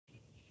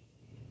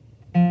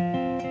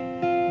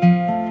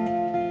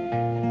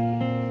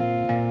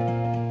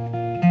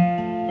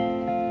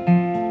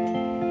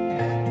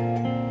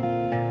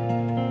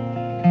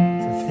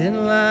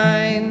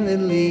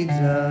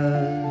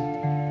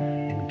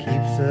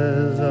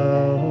us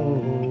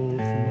all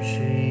from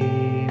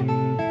shame.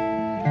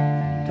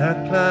 Dark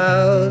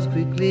clouds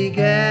quickly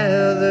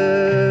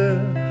gather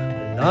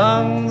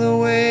along the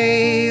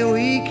way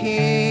we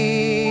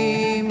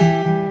came.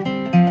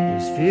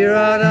 There's fear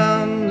out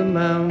on the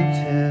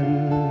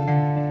mountain,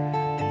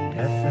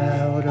 death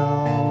out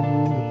on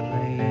the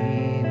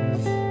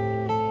plains.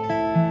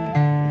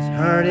 There's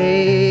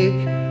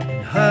heartache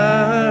and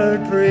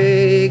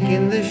heartbreak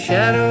in the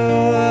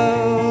shadow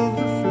of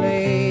the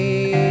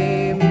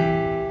flame.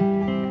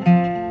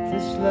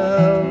 This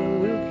love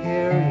will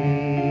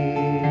carry,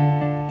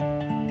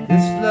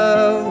 this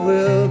love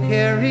will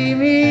carry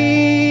me.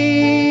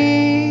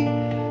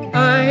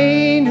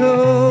 I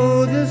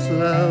know this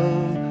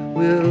love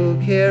will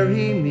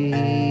carry me.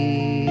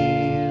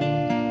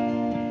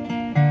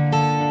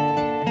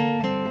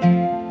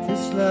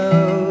 This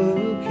love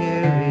will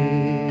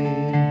carry,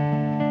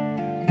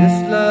 this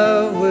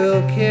love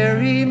will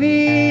carry me.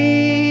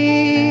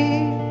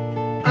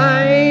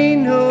 I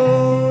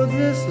know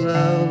this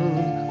love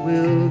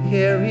will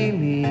carry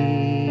me.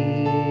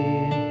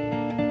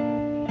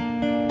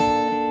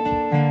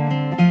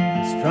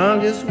 The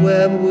strongest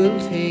web will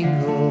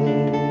tangle,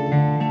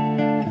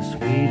 the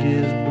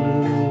sweetest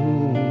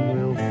bloom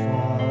will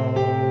fall.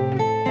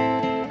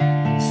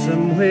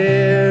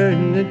 Somewhere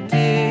in the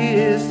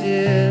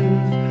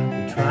distance we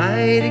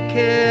try to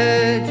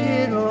catch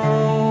it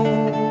all.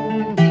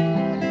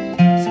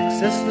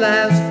 Success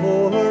lasts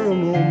for a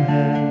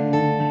moment,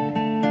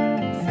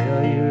 and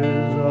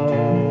failure's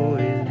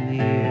always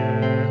near.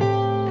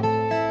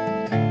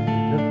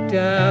 Look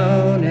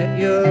down at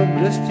your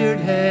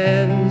blistered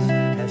hands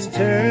as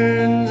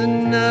turns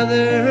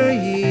another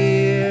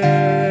year.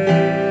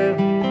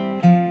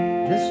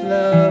 This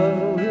love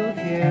will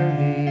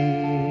carry,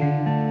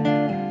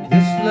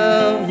 this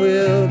love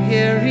will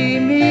carry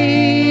me.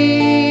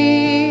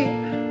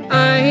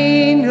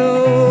 I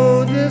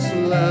know this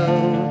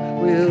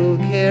love will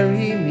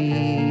carry me.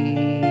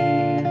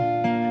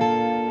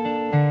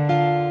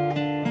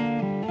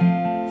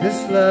 This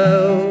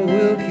love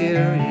will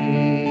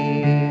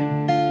carry,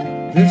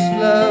 this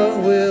love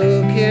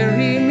will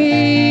carry me.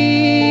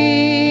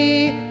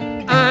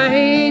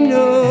 I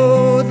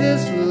know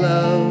this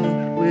love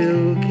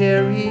will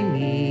carry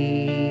me.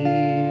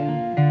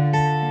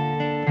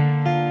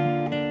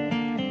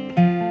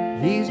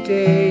 These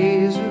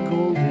days are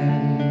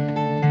golden,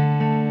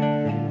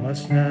 they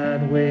must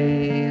not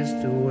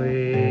waste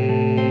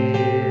away.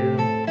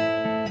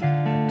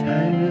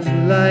 Time is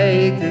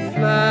like the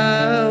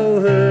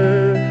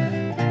flower,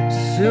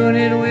 soon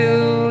it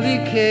will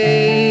decay.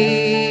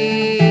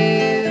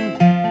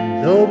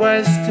 Though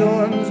by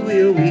storms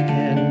we're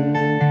weakened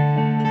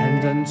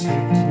and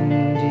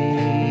uncertainty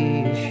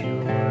is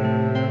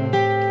sure,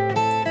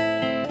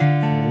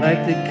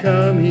 like the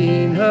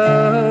coming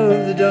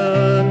of the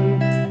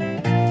dawn,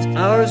 it's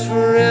ours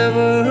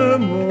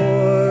forevermore.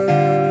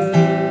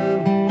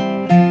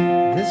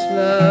 This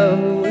love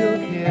will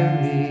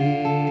carry,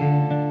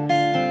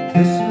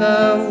 this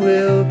love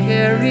will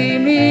carry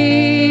me.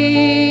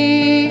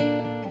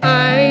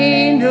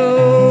 I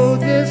know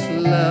this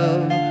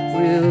love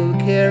will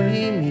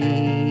carry me.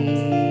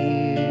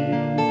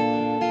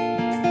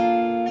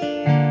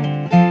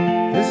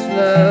 This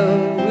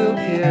love will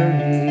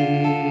carry,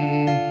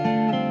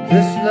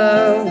 this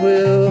love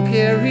will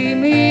carry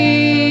me.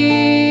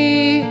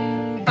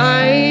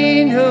 I